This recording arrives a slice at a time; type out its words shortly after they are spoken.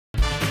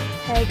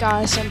Hey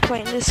guys, I'm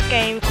playing this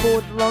game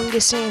called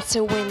Longest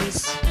Answer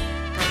Wins.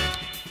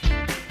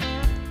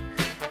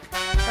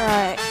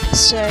 Alright,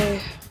 so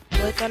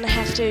we're gonna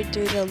have to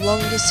do the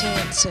longest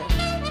answer,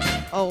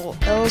 or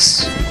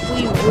else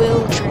we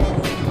will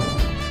drown.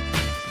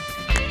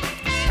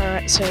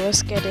 Alright, so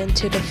let's get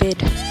into the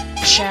vid,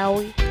 shall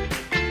we?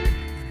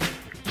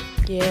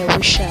 Yeah,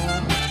 we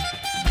shall.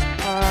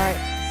 Alright,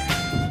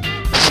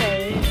 so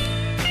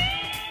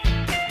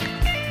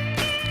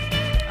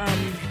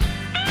I'm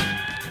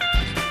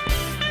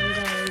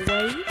gonna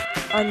wait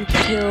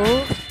until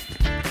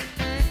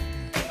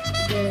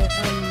the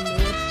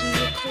what do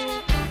you call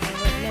it?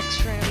 The next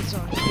round's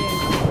on. Yeah.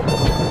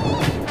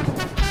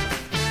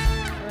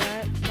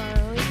 Alright,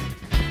 finally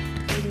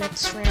the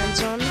next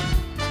round's on.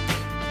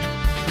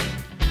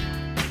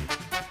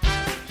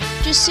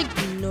 Just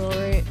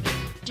ignore it.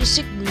 Just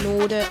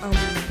ignore the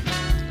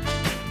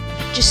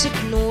just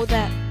ignore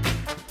that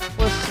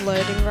we're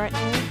floating right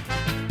now.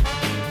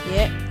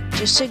 Yeah,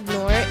 just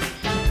ignore it.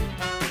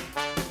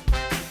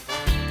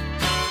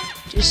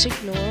 Just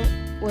ignore it.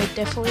 We're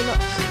definitely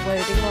not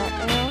floating right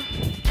now.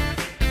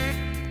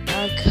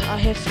 Like, I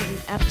have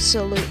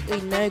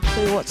absolutely no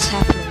clue what's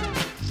happening.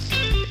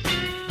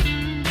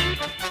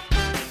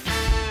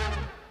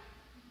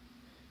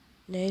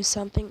 Know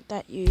something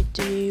that you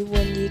do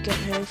when you get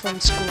home from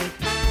school?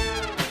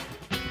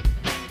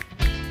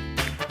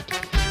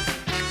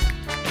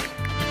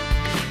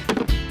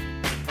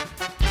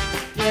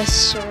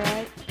 Yes,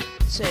 alright.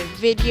 So,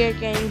 video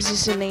games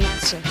is an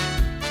answer.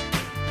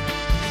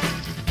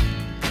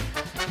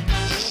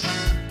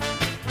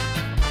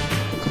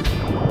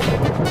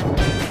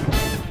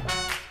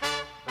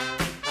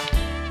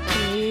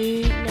 Can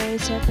you know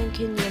something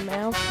in your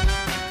mouth?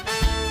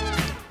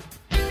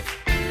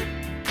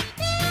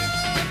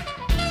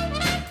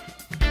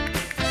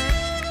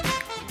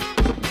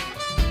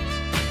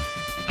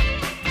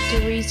 The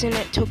reason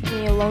it took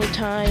me a long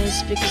time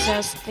is because I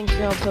was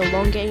thinking of a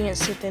longer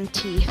answer than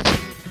teeth.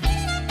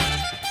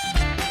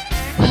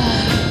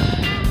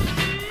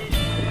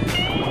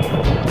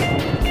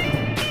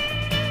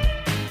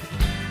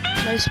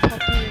 Most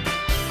popular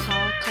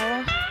car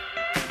color?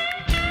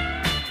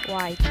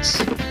 White.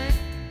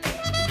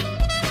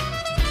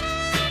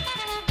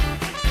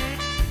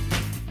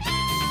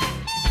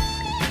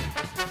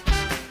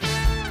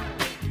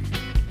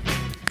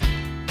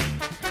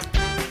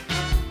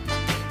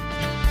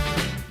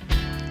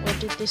 What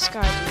did this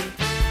guy do?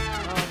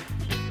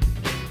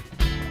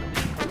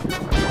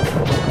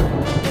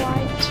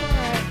 White,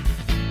 alright.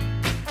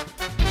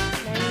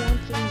 Name one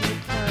thing you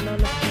found on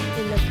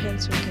in the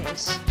pencil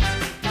case.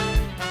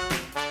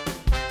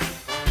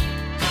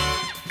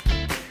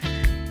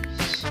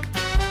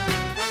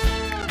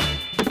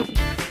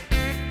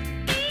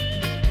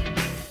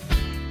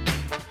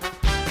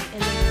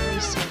 And an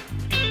eraser.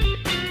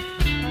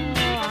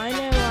 Oh, I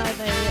know why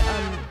they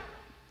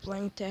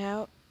blanked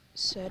out.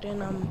 So then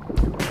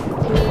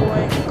people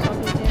won't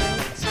copy their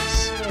answers.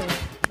 Yeah,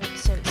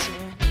 makes sense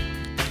now.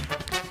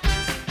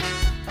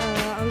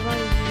 I'm going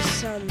to use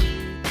some.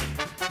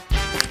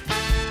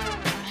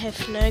 I have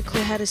no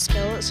clue how to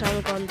spell it, so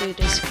I'm going to do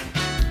this.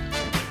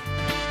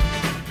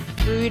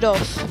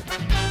 Rudolph.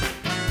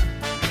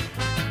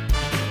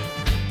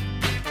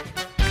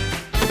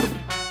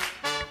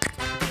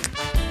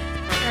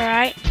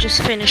 Alright,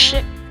 just finished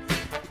it.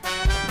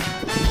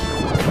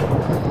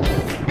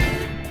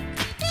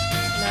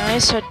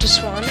 Nice, I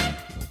just won.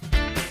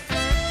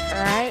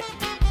 Alright.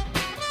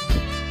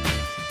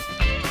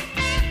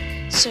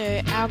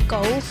 So our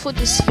goal for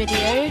this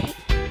video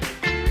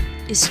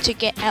is to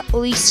get at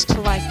least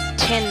like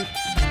 10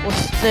 or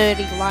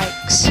 30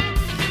 likes.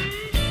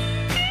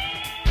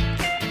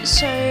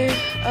 So,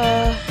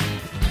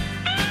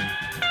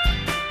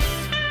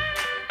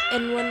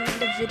 and when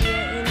the video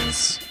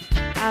ends,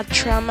 I'll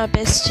try my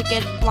best to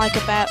get like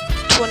about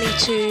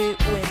 22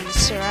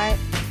 wins, alright?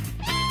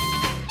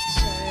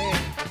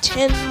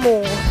 10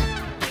 more.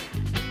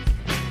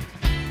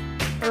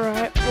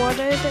 Alright, what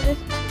are the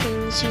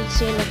things you'd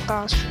see in the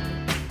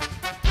classroom?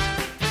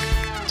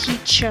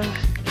 Teacher.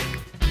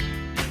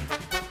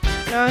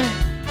 No.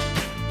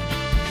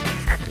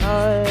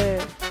 No.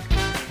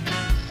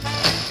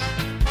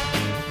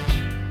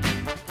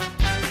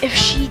 If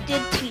she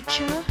did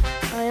teacher,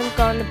 I am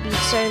gonna be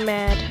so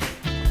mad.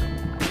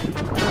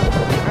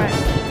 Alright.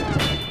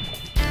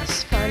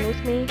 It's fine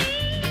with me.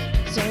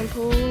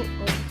 Example of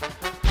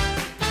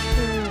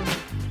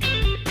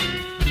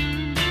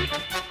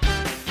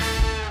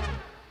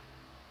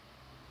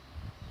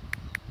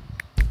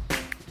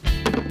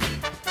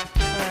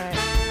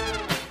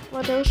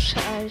what else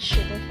I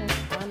should have had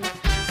one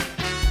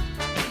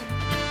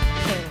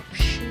pair of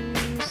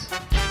shoes.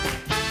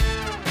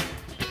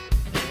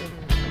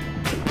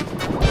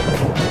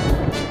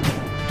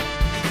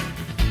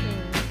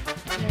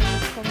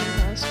 Common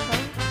house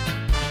car.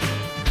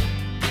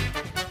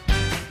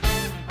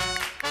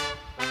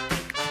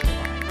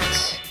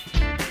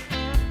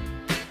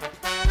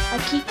 I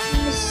keep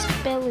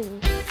misspelling.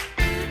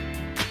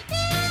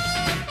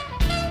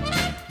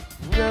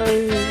 No,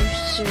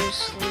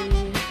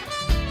 seriously.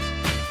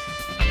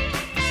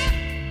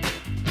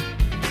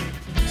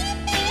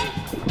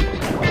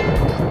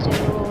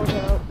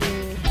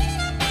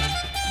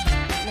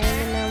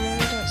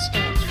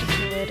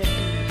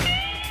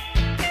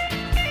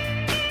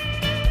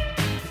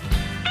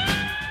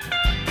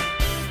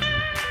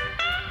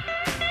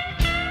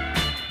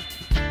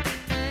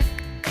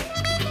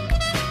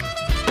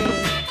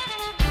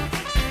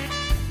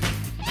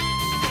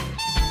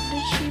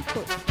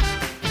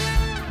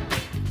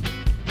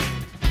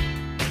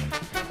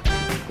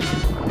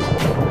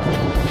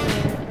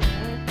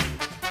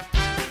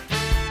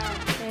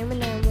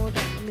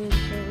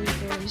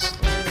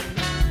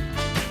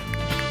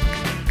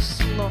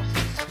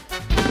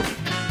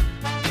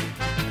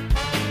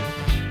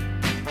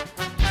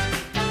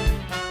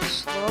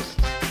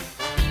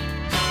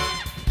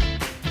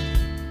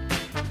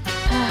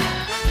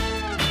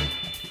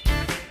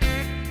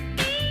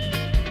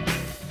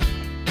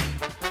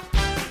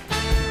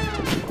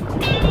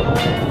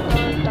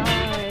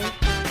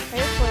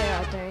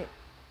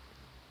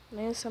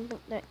 know something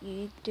that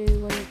you do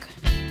when you...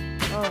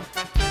 Oh.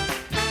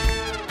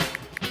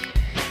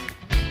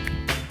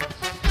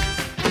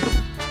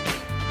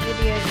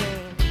 Video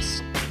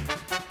games.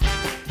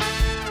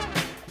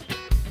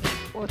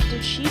 What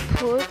did she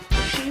put?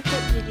 If she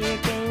put video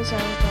games, I'm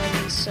going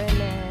to be so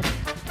mad.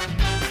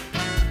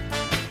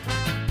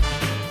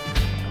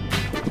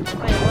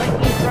 Wait,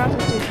 won't you rather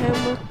do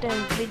homework than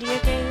video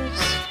games?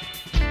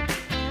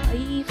 Are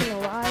you even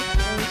alive?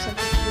 Or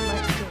something you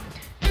might drink?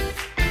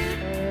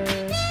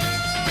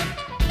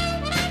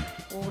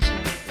 Water.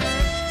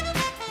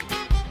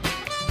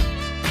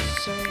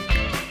 So...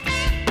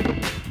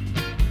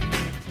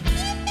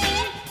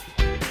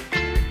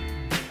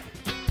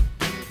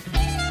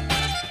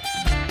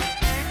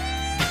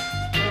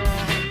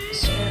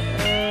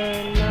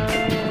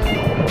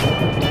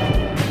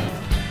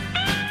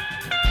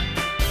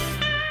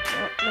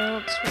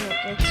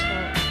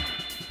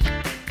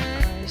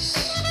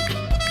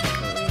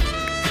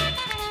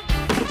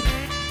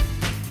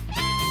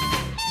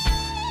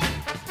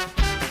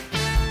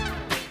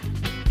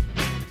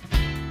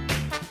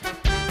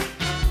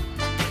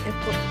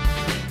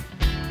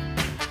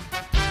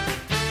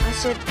 I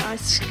said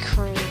ice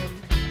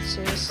cream.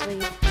 Seriously.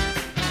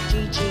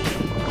 GG.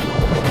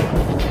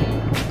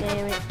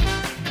 Damn it.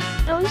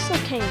 At least I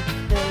came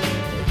third.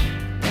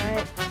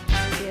 Right?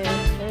 Yeah,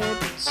 third.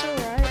 It's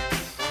alright.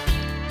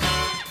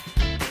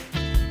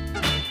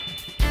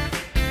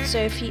 So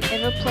if you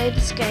ever play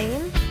this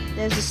game,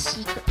 there's a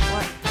secret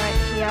right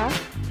here.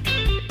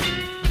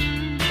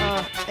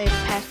 Oh, they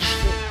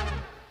patched it.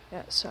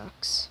 That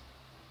sucks.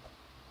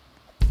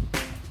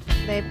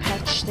 They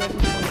patched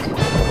everything.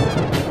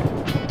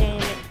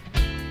 Damn it.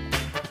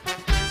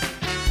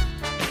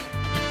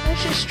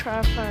 Let's just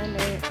try to find a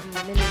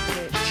mini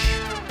glitch.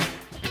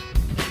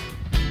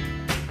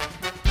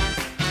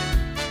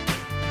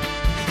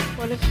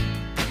 What if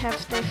have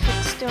they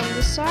fixed it on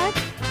this side?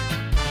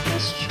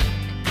 Let's check.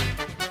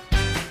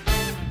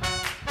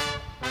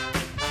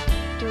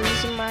 The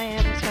reason my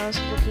avatar is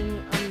looking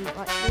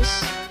like this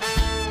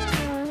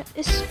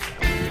is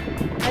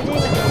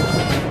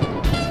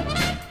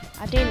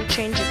I didn't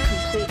change it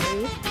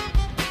completely.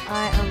 I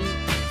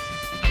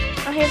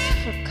have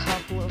a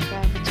couple of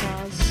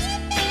avatars.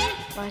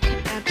 Like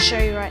I'll show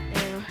you right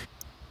now.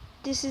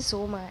 This is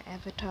all my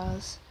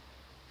avatars.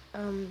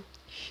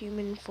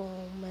 Human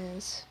form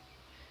as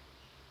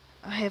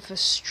I have a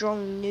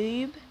strong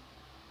noob,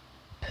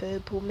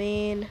 purple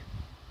man,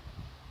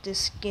 the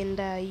skin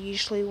that I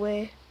usually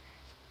wear,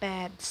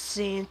 bad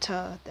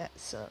Santa, that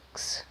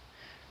sucks.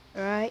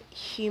 Alright,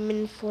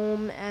 human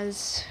form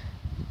as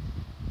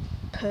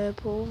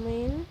purple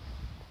man,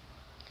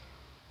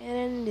 and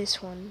then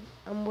this one,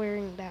 I'm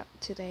wearing that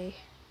today.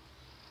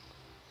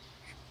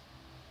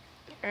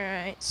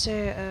 Alright, so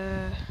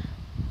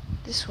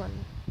this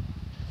one.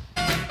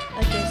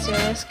 Okay, so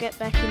let's get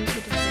back into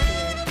the video.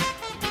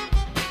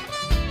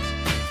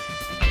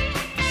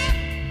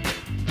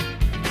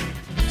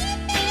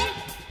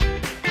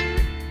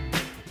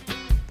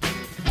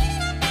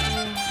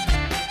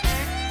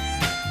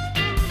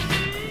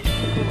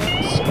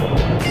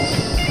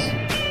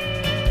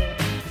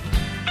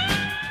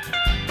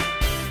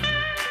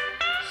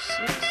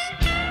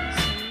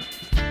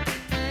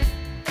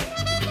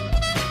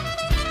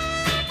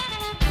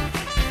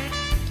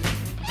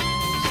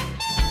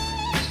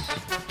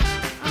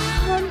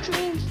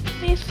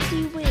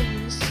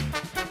 Wins.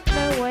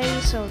 No way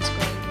someone's going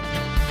to get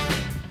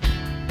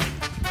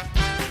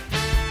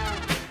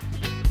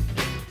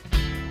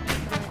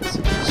Alright, so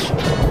let's try.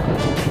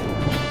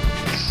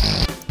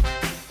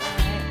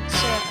 Alright,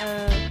 so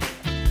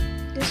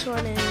this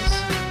one is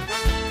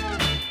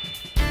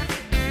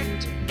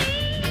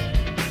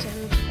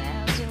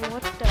 10,000.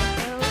 What the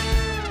hell?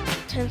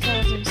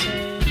 10,000, so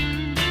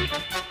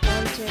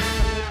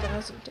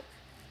 100,000.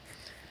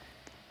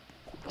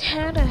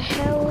 How the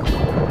hell?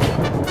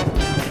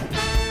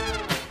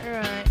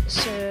 Alright,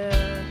 so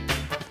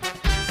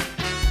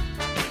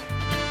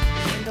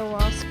in the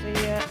last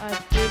video I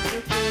did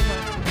review my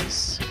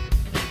voice,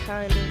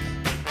 kind of. You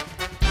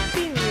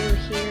didn't really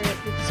hear it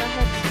because I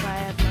had a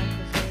bad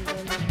microphone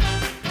then.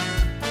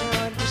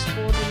 I just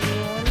bought a new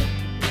one.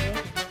 Yeah.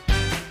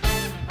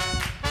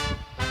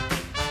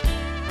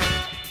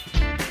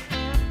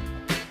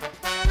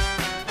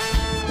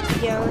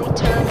 The only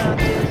time I'll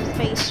do a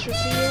face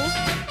reveal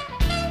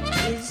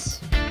is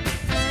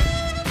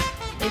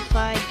if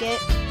I get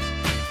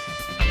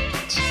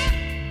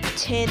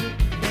 10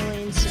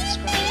 million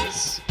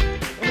subscribers.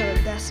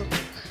 That's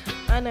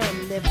I know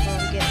I'm never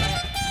gonna get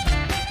that.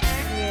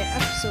 Yeah,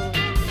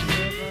 absolutely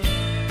never.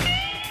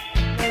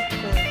 No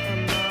point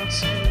I'm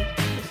asking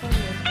if I'm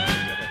never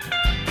gonna get it.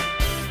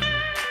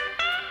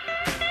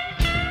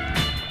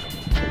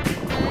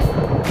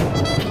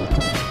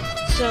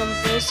 So I'm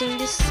versing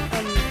this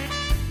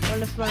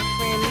one of my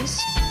friends.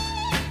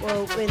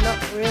 Well, we're not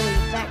really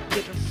that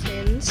good of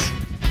friends.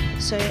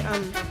 So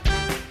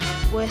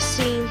we're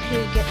seeing who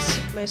gets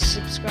most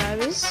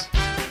subscribers.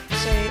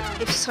 So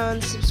if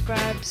someone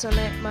subscribes on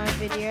my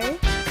video,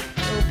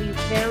 it will be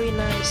very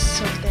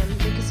nice of them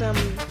because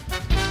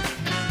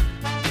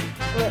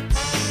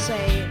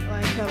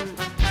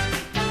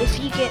if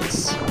he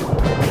gets to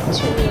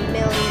 1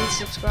 million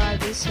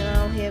subscribers, then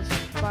I'll have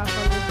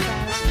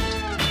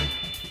 500,000.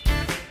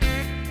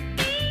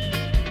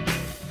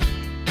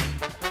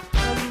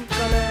 I'm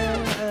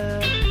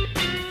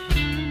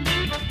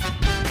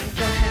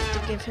gonna have to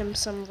give him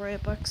some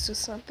Robux or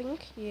something,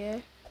 yeah.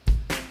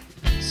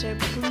 So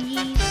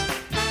please,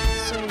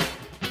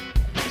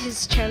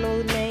 his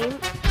channel name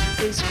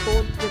is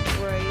called The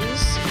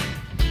Bros.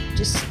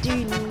 Just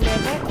do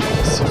never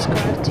ever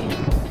subscribe to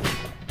him.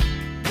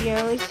 The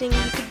only thing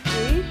you could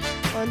do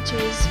onto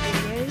his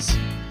videos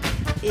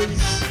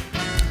is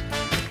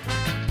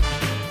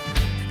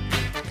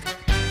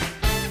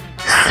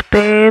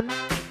spam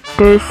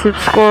the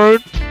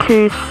subscribe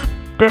to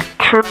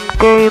Spectrum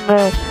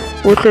Gamer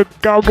with a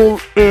double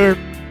M.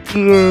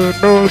 Yeah,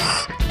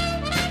 nice.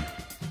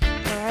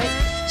 Alright,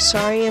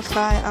 sorry if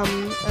I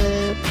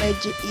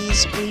made your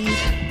ears bleed.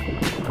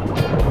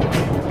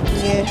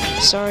 Yeah,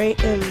 sorry,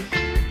 alright.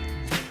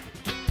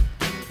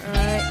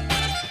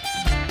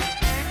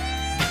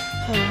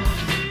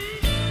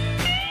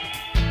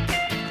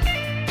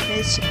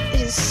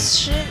 His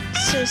shit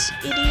says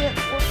idiot,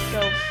 what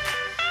the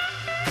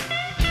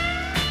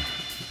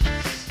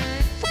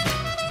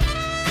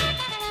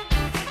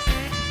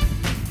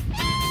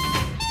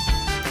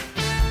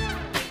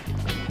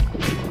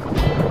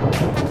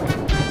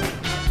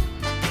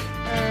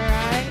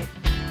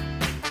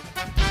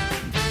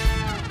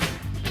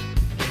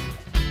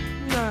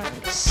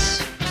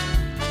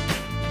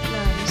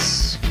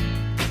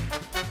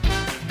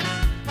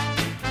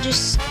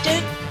just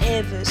don't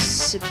ever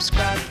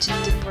subscribe to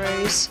The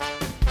Bros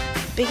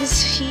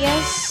because he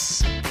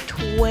has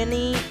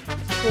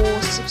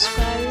 24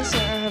 subscribers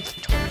and I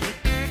have 20.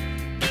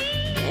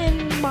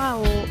 And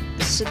my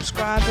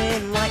subscriber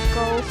and like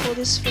goal for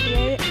this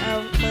video,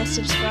 my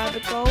subscriber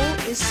goal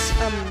is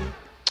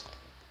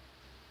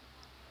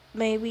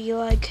maybe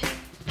like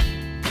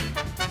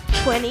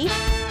 20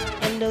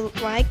 and the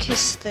like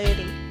is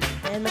 30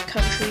 and the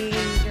country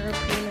in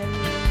European Union.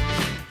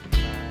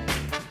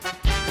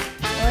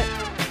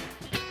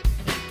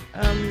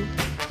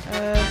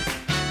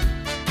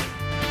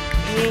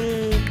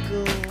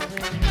 England.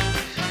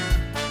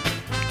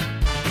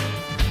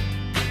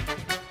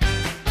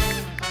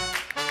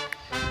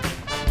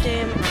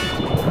 Damn.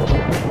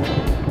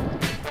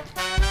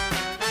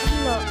 I'm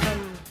not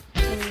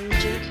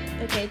Jake.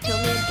 Okay, tell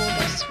me about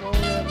that small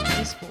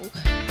baseball.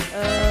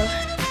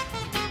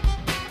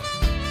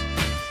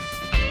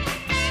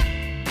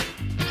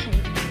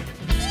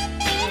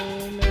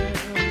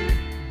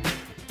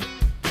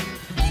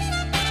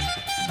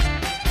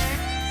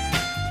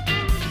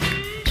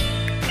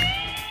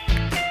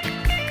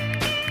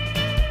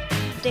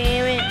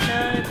 Damn it,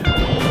 no,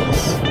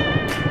 please.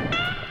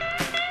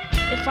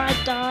 If I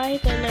die,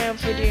 then our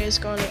video is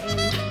gonna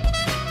end.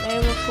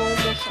 Name a form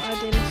of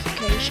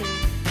identification.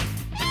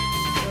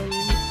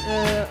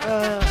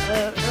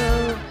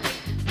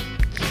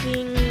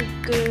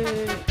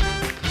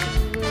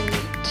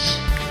 Fingerprint.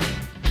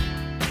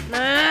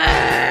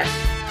 Nah.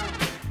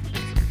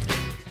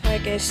 I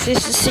guess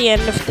this is the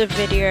end of the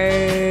video.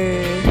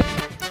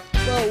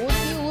 Well, would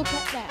you look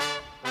at that?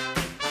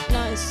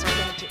 Nice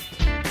magic.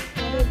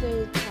 What are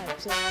the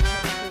types of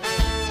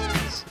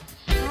reactions?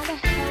 How the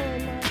hell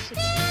am I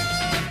supposed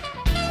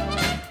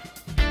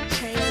to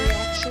chain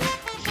reaction?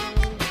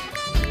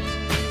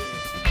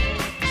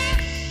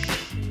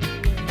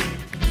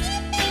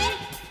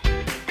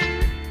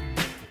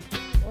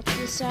 What's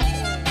this that one?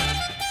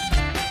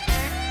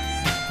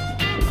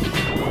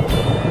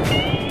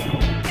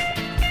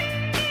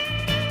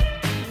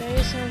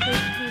 Maybe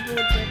something people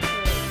decorate.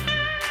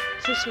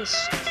 Christmas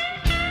tree.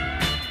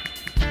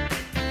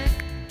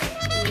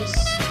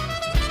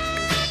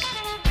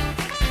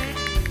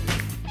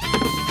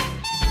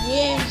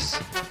 Yes,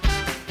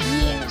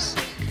 yes,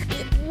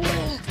 it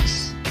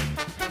works.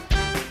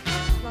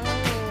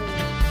 Finally,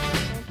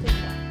 something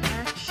that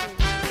actually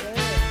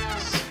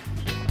works.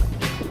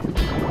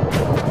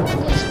 I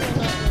guess we're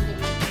not ending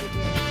the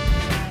video right now.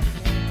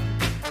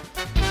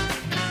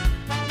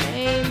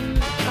 Name a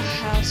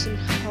house in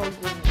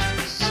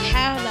Hogwarts.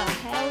 How the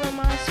hell am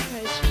I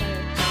supposed to know?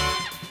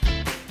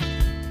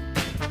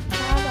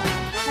 How the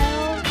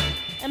hell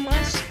am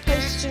I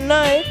supposed to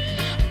know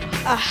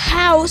a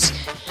house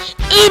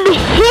in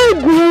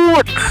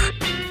Hogwarts?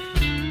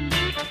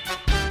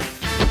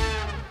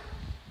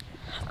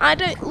 I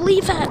don't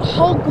live at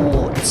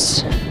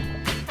Hogwarts.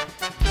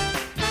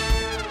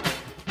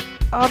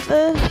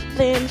 Other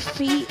than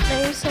feet,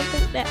 name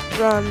something that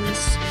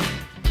runs.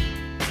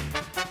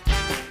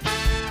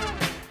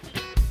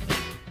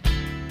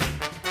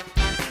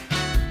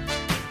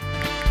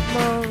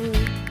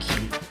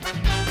 Monkey.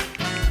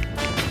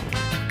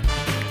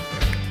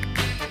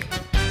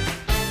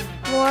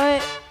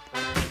 What?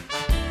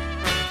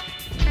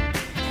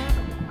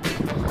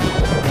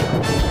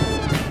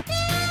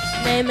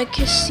 Name a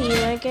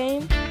casino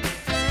game?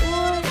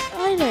 What?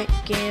 I don't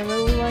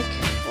gamble, like,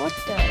 what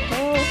the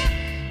hell?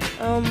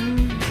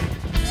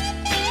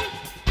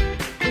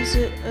 Is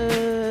it,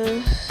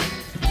 $7?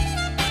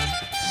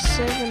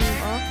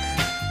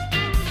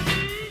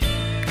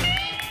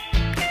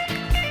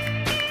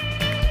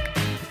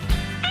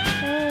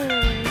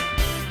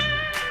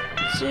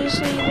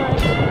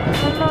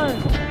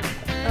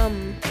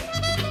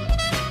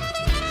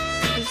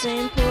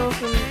 example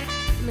of a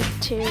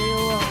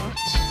material art.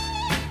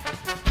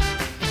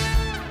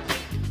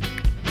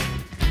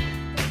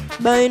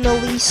 Mona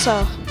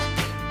Lisa.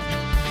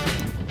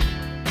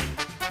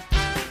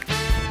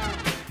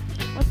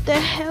 What the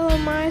hell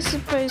am I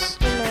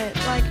supposed to know?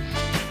 Like,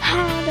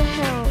 how the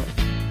hell?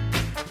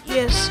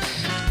 Yes.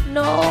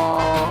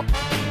 No.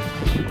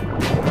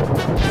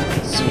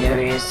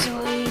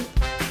 Seriously.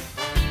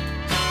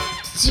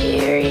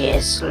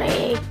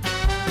 Seriously.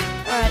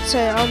 Alright,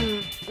 so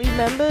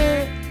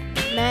remember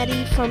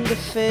Maddie from the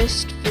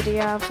first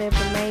video I've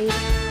ever made?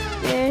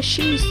 Yeah,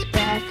 she's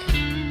back.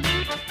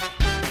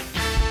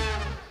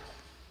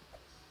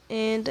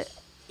 And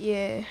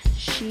yeah,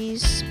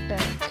 she's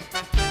back.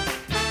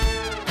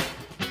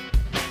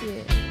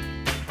 Yeah,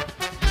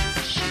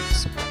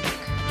 she's back.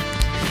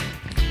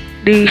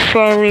 Me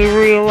finally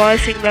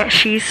realizing that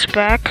she's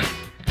back.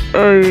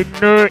 Oh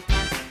no.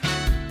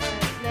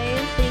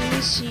 Name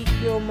things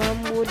your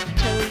mum would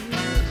tell you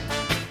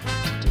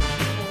to do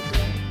all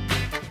day.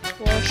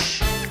 Wash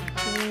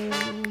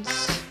hands.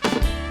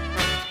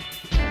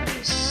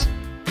 Nice.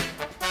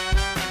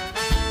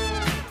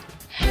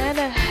 How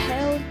the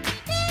hell?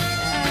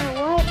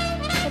 What?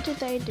 What did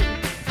they do?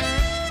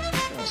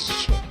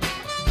 Let's check.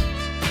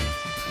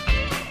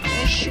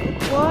 Wash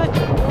what?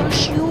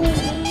 Wash your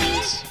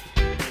hands?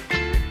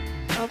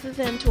 Other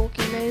than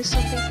talking, there's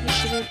something you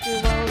shouldn't do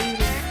while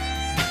eating.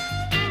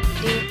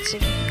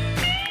 Dancing.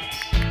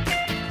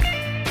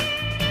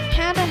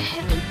 How the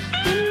hell?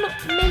 You're not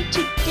meant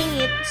to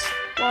dance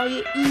while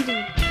you're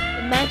eating.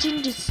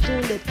 Imagine just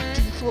doing the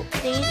default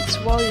dance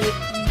while you're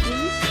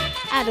eating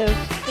at a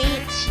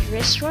fancy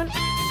restaurant,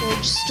 or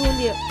just doing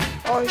the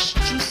orange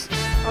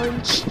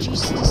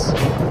juices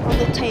on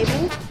the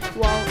table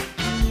while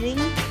eating.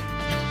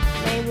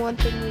 Name one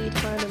thing you'd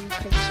find in the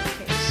pencil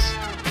case.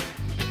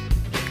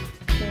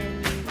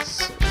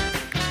 Pencil.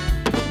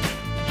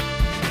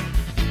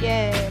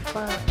 Yeah,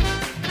 fine.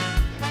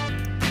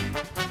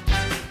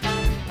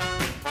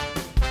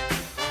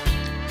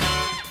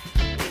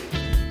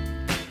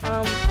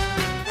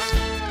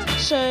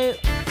 So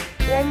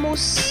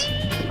almost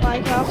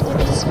like after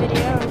this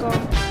video, I'm going to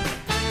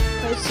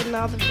post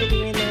another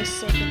video in a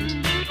second.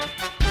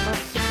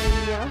 Month of the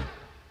year,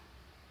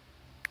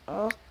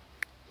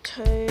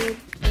 October,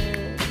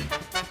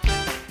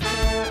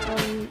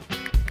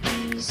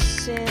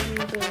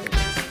 December.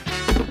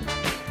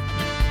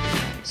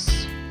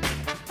 Nice.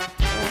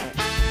 Alright,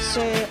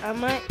 so I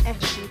might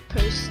actually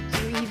post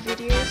 3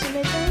 videos in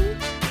a day.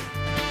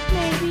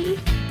 Maybe.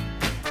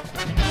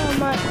 I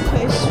might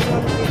post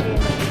 1 video in a week.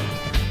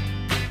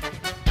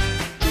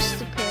 Just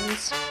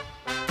depends.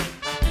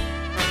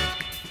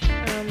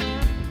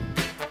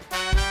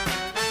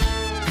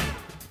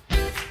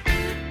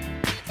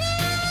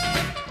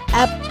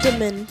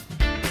 Abdomen.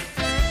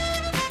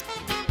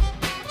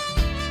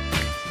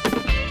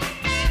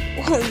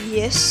 Oh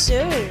yes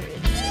sir,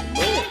 it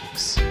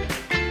works.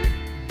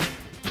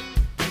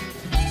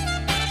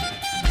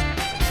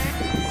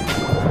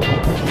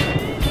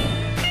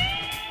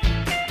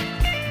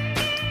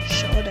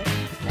 Shoulder.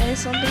 That is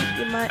something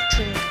you might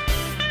drink.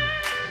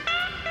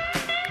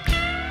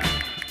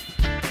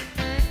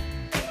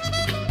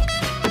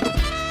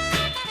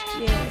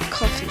 Yeah,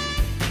 coffee.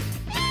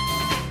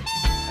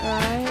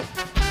 Alright.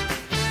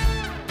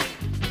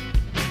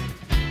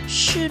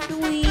 Should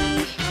we?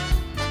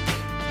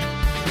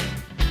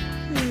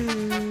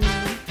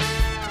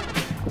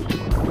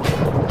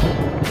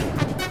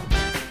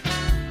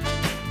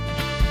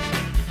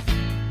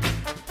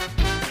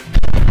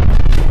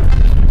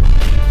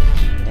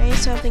 There's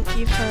something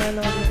you find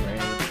on the road.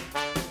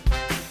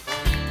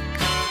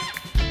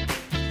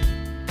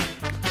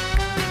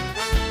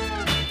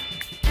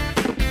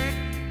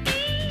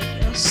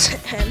 Yes,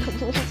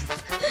 animals.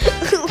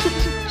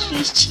 She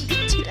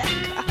cheated that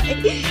guy.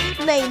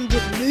 Named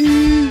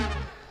Moo.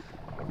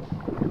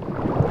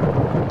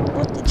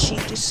 What did she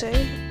just say?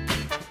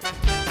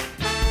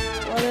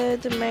 What are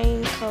the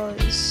main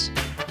colors?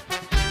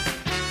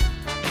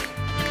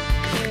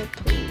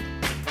 Purple.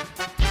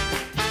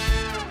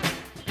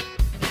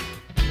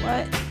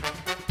 What?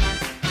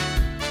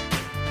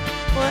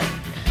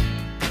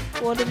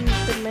 What are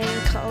the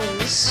main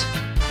colors?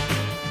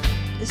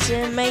 Is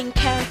there a main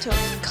character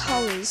of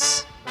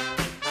colors?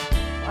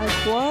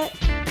 Like what?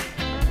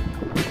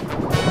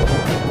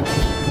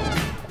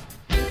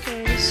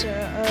 Okay, so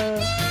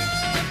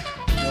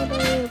what are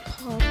the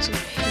parts of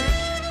head?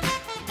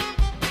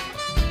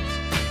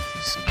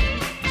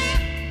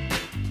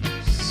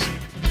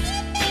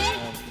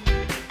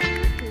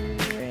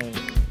 Brain.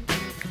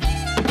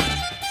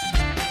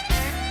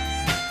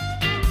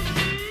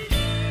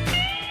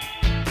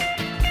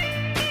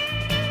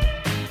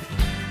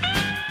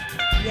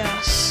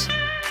 Yes.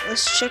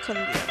 Let's check on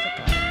the other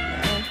part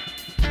now.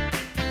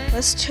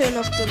 Let's turn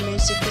off the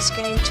music. It's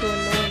getting too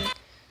annoying.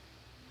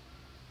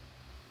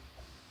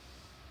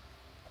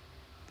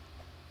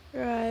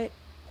 Right.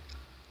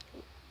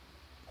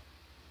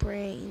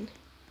 Brain.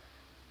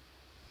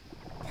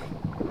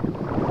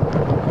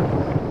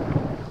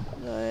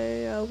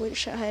 No, I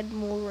wish I had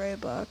more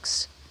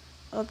Robux.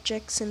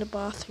 objects in the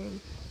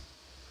bathroom.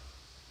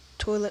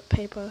 Toilet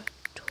paper.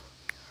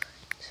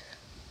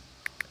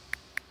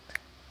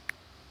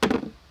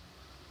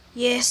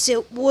 Yes,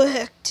 it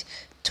worked.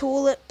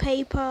 Toilet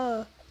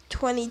paper.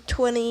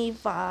 2020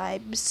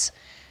 vibes.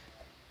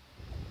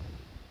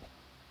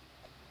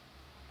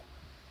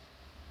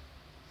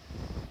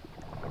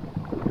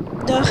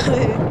 No.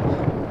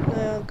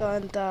 No, I'm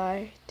gonna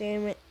die.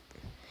 Damn it.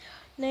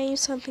 Name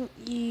something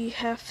you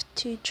have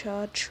to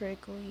charge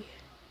regularly.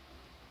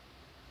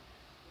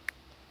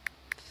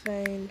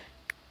 Phone.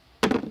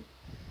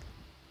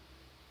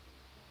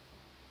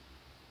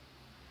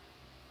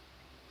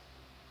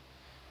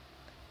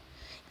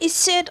 It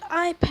said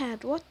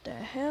iPad. What the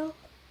hell?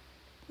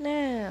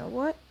 Nah,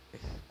 what?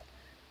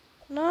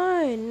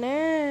 No,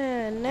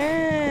 nah.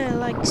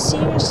 Like,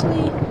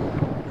 seriously?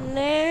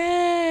 Nah.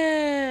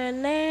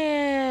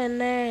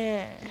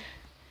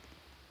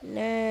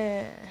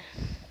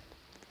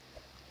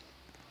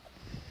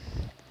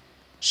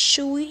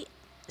 Should we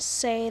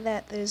say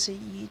that there's a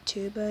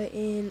YouTuber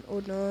in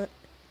or not?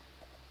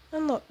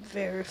 I'm not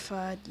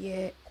verified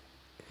yet.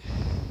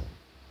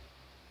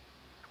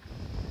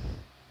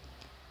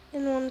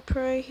 In one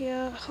pro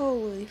here,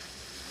 holy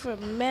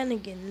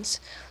mannequins.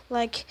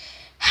 Like,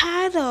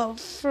 how the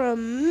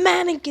from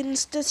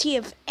mannequins does he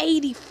have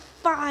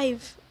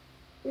 85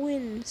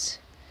 wins?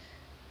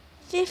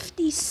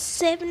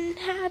 57?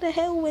 How the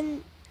hell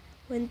when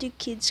do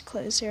kids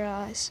close their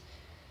eyes?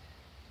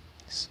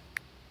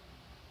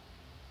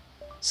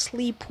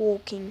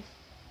 Sleepwalking.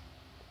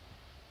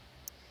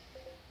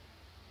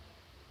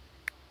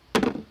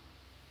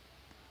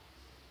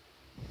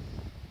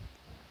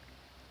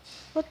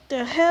 What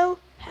the hell?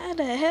 How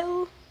the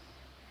hell?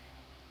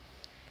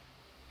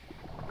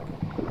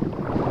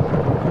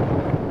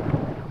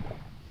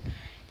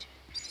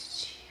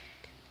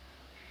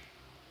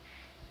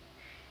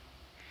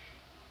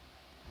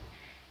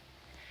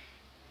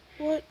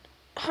 What?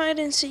 Hide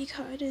and seek.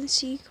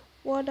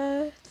 What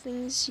are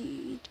things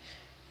you'd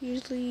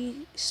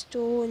usually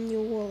store in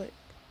your wallet?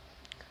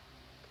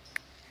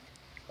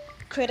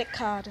 Credit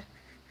card.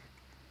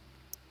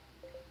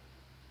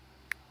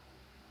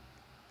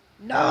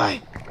 No!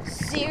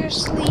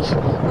 Seriously?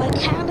 Like,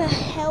 how the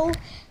hell?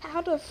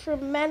 How to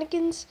from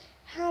mannequins?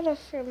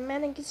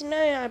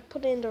 No, I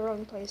put it in the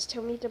wrong place.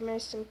 Tell me the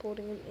most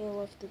important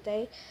meal of the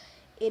day.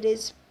 It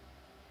is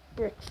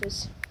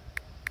breakfast.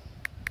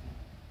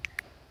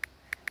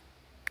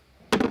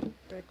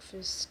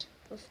 Breakfast,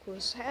 of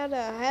course. How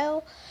the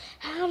hell?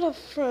 How to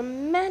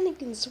from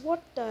mannequins?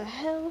 What the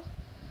hell?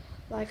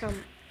 Like,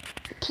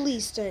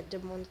 please don't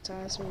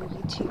demonetize me,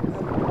 YouTube.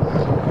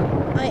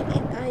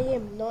 I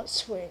am not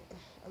swearing.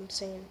 I'm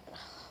saying,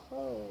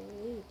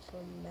 holy,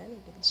 from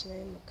mannequins,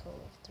 name the color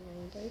of the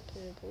rainbow,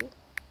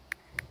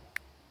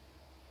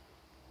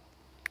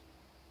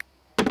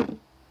 purple.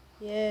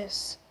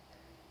 Yes.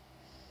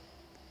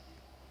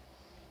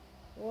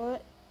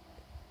 What?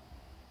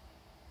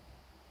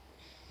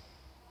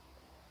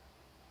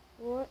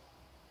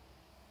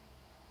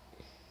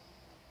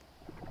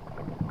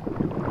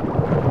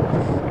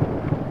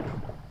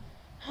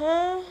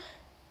 Huh?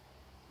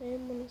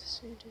 Name one of the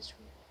soldiers.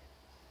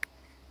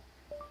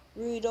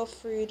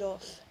 Rudolph.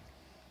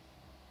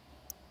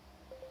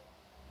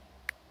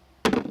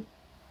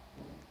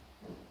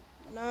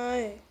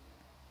 No.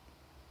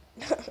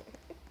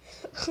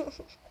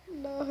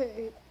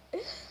 No.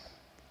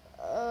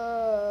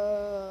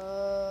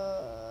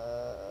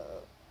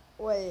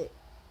 Wait.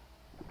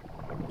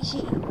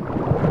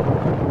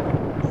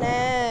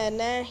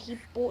 He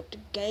bought the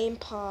Game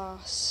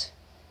Pass.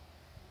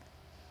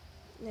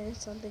 There's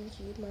something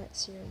you might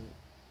see on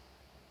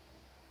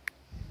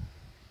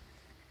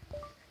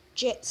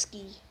jet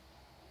ski.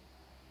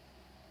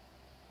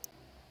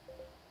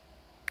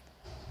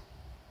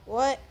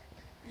 What?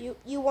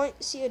 You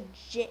won't see a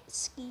jet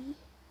ski?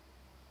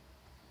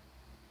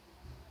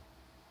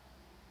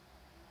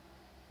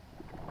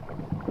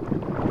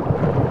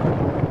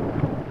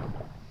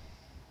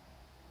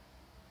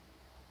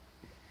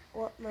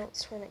 What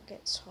melts when it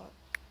gets hot?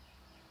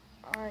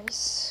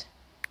 Ice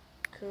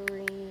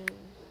cream.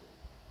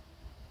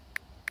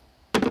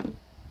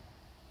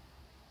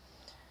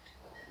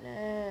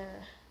 Nah.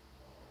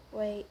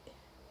 Wait.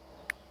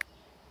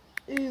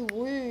 Ooh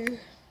woo.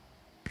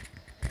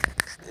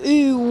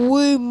 Ooh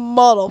woo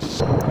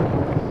motherfucker.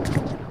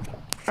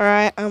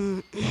 Alright,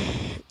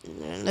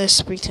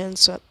 let's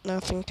pretend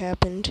nothing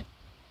happened.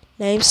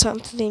 Name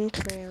something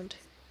round.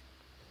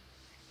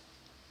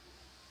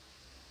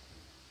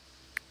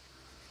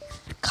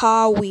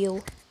 Car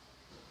wheel.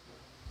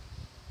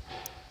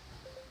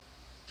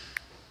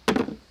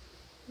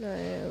 No,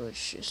 it was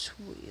just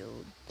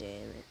wheel,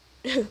 damn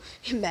it.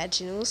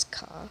 Imagine it was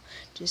car.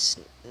 Just,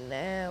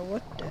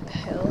 what the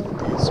hell?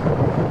 There's a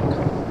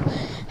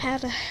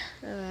car.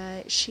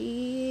 Alright,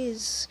 she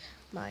is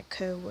my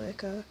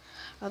co-worker.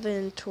 Other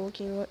than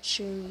talking, what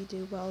shouldn't you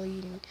do while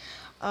eating?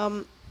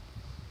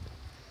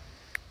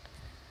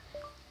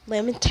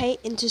 Levitate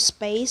into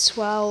space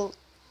while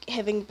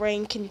having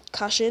brain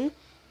concussion.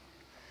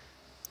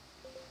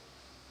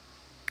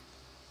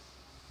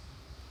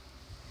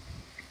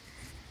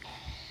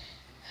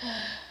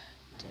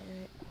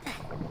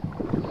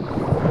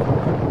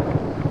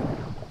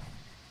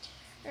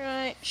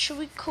 should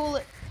we call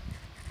it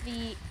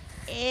the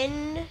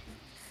end?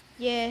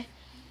 Yeah.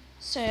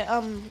 So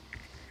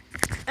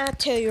I'll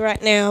tell you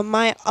right now,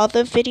 my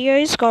other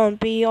videos gonna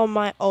be on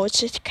my old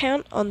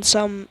account on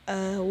some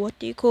what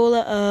do you call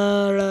it?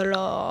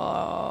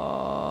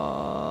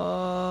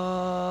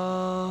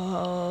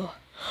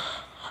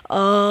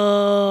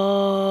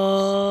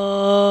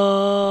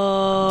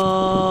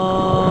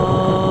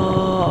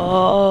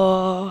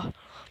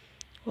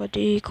 What do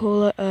you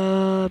call it?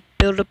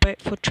 Build a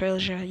boat for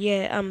treasure.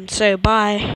 Yeah. So bye.